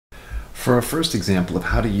For a first example of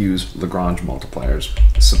how to use Lagrange multipliers,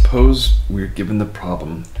 suppose we're given the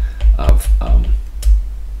problem of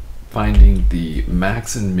finding the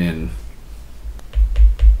max and min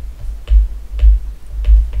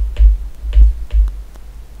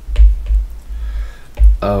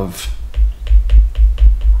of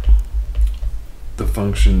the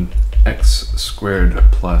function x squared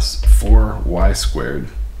plus 4y squared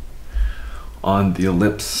on the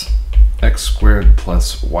ellipse x squared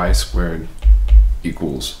plus y squared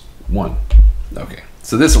equals 1. Okay,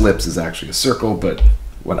 so this ellipse is actually a circle, but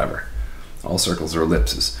whatever. All circles are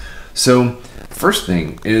ellipses. So first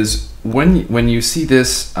thing is when you see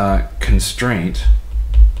this constraint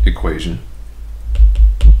equation,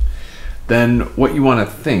 then what you want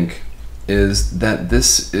to think is that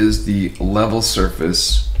this is the level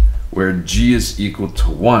surface where g is equal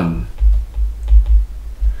to 1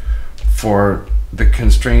 for the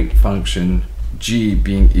constraint function g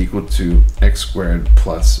being equal to x squared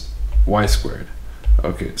plus y squared.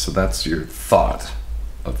 Okay, so that's your thought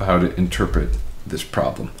of how to interpret this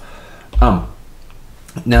problem.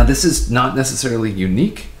 Now this is not necessarily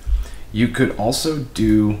unique. You could also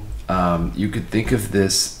do, you could think of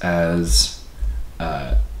this as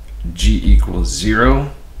g equals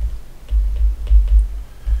 0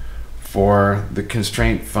 for the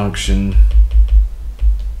constraint function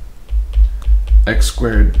x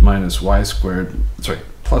squared minus y squared, sorry,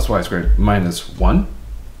 plus y squared minus 1.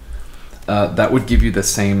 That would give you the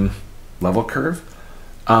same level curve.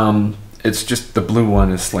 It's just the blue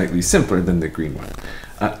one is slightly simpler than the green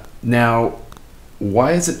one. Now,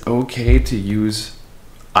 why is it okay to use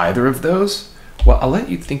either of those? Well, I'll let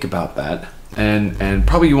you think about that. And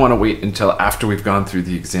probably you want to wait until after we've gone through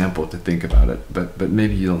the example to think about it, but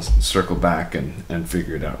maybe you'll circle back and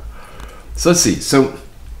figure it out. So let's see. So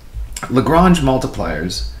Lagrange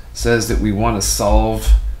multipliers says that we want to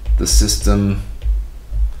solve the system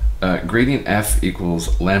gradient f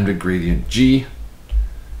equals lambda gradient g,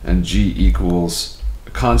 and g equals a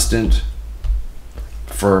constant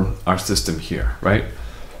for our system here, right?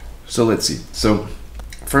 So let's see. So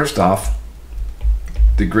first off,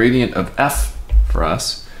 the gradient of f for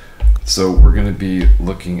us, so we're going to be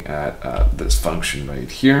looking at this function right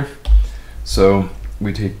here. So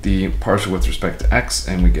we take the partial with respect to x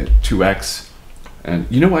and we get 2x. And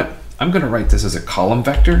you know what? I'm going to write this as a column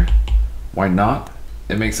vector. Why not?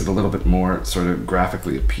 It makes it a little bit more sort of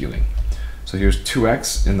graphically appealing. So here's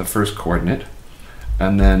 2x in the first coordinate,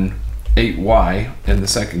 and then 8y in the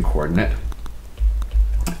second coordinate.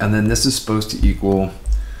 And then this is supposed to equal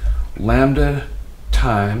lambda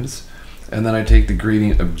times, and then I take the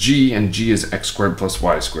gradient of g, and g is x squared plus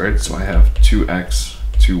y squared, so I have 2x,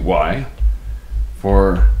 2y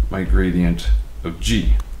for my gradient of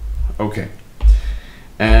g. Okay.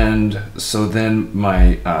 And so then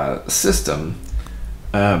my system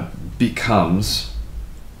becomes,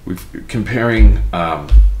 comparing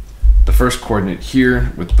the first coordinate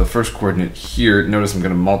here with the first coordinate here. Notice I'm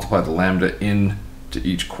going to multiply the lambda into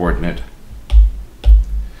each coordinate.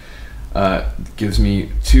 Gives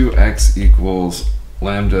me 2x equals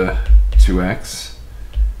lambda 2x,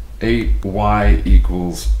 8y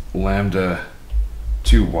equals lambda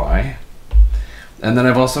 2y, and then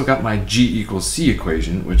I've also got my g equals c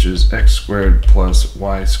equation, which is x squared plus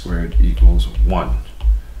y squared equals 1.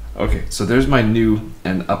 Okay, so there's my new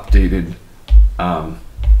and updated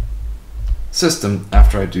system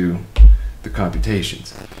after I do the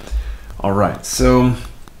computations. All right, so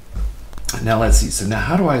now let's see. So now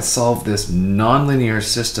how do I solve this nonlinear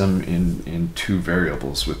system in two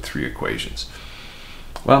variables with three equations?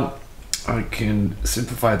 Well, I can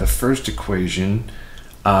simplify the first equation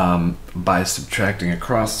by subtracting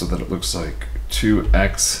across so that it looks like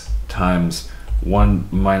 2x times 1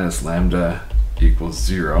 minus lambda equals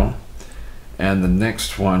 0. And the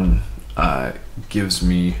next one gives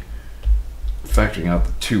me, factoring out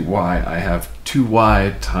the 2y, I have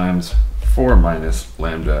 2y times 4 minus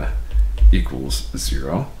lambda equals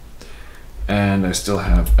 0. And I still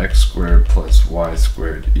have x squared plus y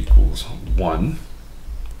squared equals 1.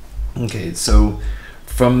 Okay, so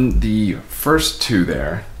from the first two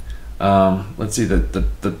there, let's see that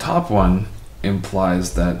the top one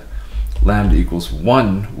implies that lambda equals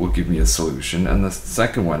 1 will give me a solution, and the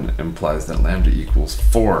second one implies that lambda equals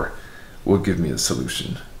 4 will give me a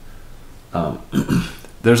solution.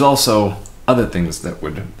 There's also other things that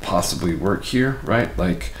would possibly work here, right?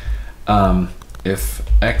 Like if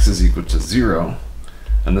x is equal to 0,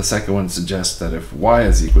 and the second one suggests that if y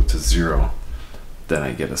is equal to 0, then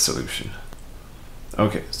I get a solution.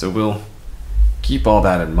 Okay, so we'll keep all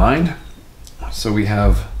that in mind. So we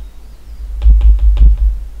have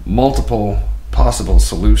multiple possible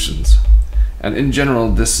solutions. And in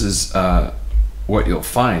general, this is what you'll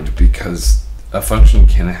find, because a function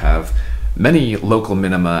can have many local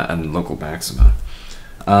minima and local maxima,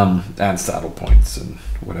 and saddle points and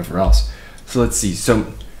whatever else. So let's see.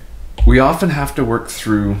 So we often have to work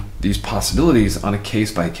through these possibilities on a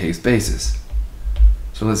case-by-case basis.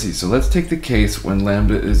 So let's see. So let's take the case when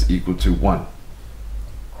lambda is equal to 1.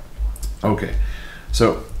 Okay.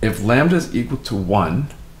 So if lambda is equal to 1,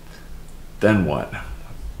 then what?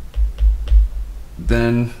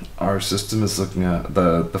 Then our system is looking at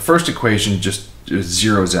the first equation just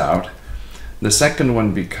zeroes out. The second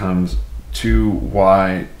one becomes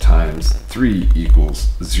 2y times 3 equals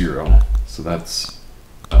 0. So that's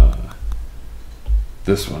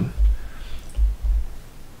this one.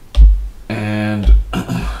 And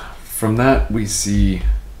from that we see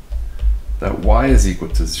that y is equal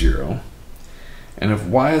to 0. And if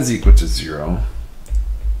y is equal to 0,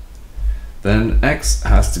 then x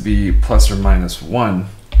has to be plus or minus 1,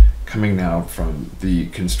 coming now from the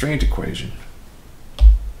constraint equation.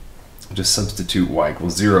 Just substitute y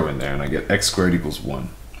equals 0 in there, and I get x squared equals 1.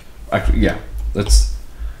 Actually, yeah,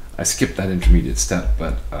 I skipped that intermediate step,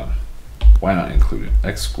 but why not include it?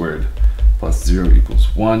 X squared plus 0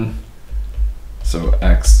 equals 1, so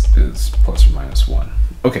x is plus or minus 1.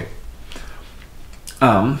 Okay.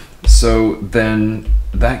 So then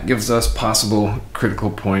that gives us possible critical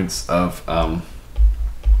points of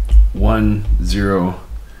 1, 0,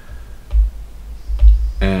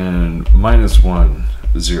 and minus 1,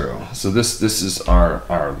 0. So this is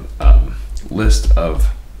our list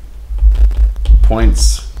of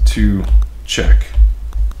points to check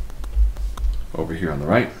over here on the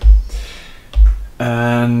right.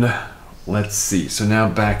 And let's see. So now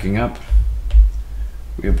backing up,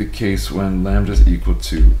 we have the case when lambda is equal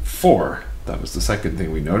to 4. That was the second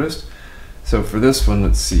thing we noticed. So for this one,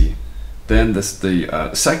 let's see. Then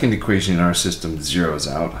the second equation in our system zeroes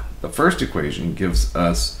out. The first equation gives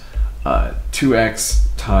us 2x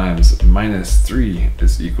times minus 3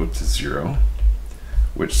 is equal to 0,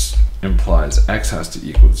 which implies x has to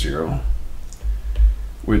equal 0,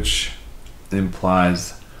 which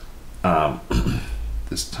implies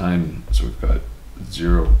this time, so we've got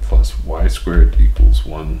 0 plus y squared equals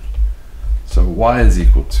 1. So y is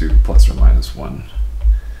equal to plus or minus 1.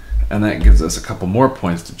 And that gives us a couple more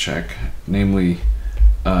points to check, namely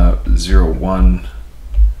 0, 1,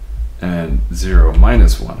 and 0,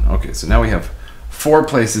 minus 1. Okay, so now we have 4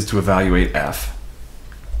 places to evaluate f.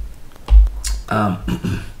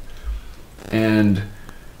 And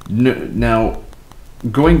now,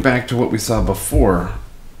 going back to what we saw before,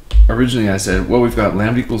 originally I said, well, we've got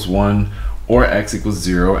lambda equals 1 or x equals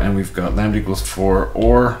 0, and we've got lambda equals 4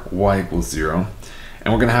 or y equals 0.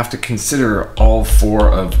 And we're going to have to consider all 4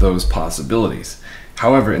 of those possibilities.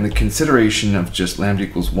 However, in the consideration of just lambda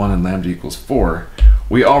equals 1 and lambda equals 4,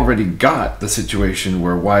 we already got the situation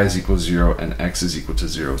where y is equal to 0 and x is equal to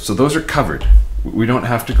 0. So those are covered. We don't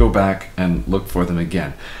have to go back and look for them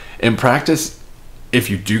again. In practice, if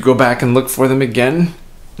you do go back and look for them again,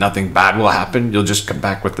 nothing bad will happen. You'll just come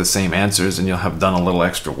back with the same answers and you'll have done a little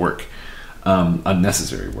extra work,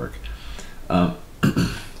 unnecessary work.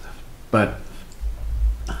 But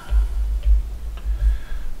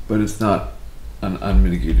it's not an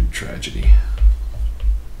unmitigated tragedy.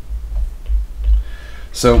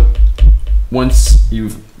 So once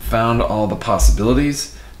you've found all the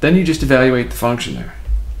possibilities, then you just evaluate the function there.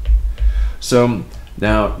 So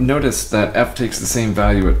now notice that f takes the same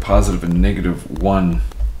value at positive and negative 1,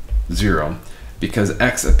 0, because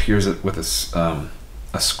x appears with a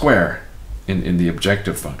square in the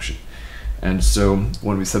objective function. And so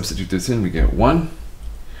when we substitute this in, we get 1.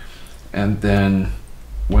 And then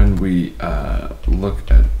when we look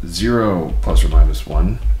at 0 plus or minus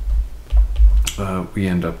 1, we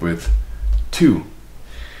end up with 2.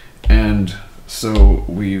 And so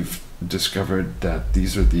we've discovered that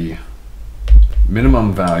these are the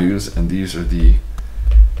minimum values and these are the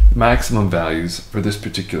maximum values for this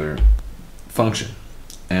particular function.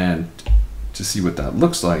 And to see what that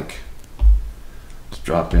looks like, let's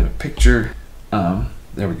drop in a picture.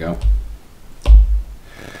 There we go.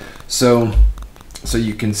 So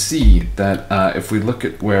you can see that if we look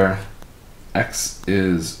at where x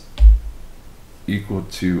is equal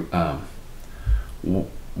to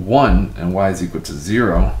 1 and y is equal to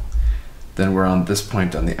 0, then we're on this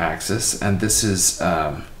point on the axis, and this is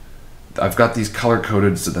I've got these color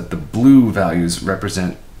coded so that the blue values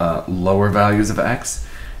represent lower values of x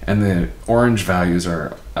and the orange values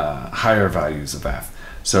are higher values of f.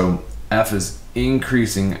 So f is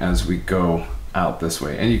increasing as we go out this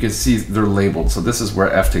way, and you can see they're labeled. So this is where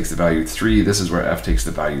f takes the value 3, this is where f takes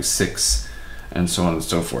the value 6, and so on and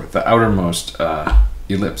so forth. The outermost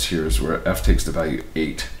ellipse here is where f takes the value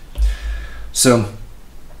 8. So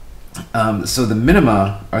the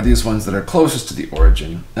minima are these ones that are closest to the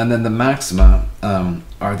origin, and then the maxima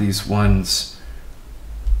are these ones,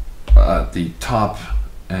 the top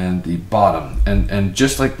and the bottom. And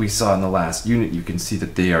just like we saw in the last unit, you can see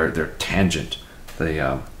that they're tangent.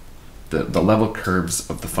 The level curves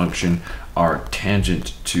of the function are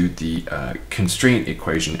tangent to the constraint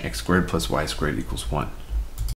equation x squared plus y squared equals 1.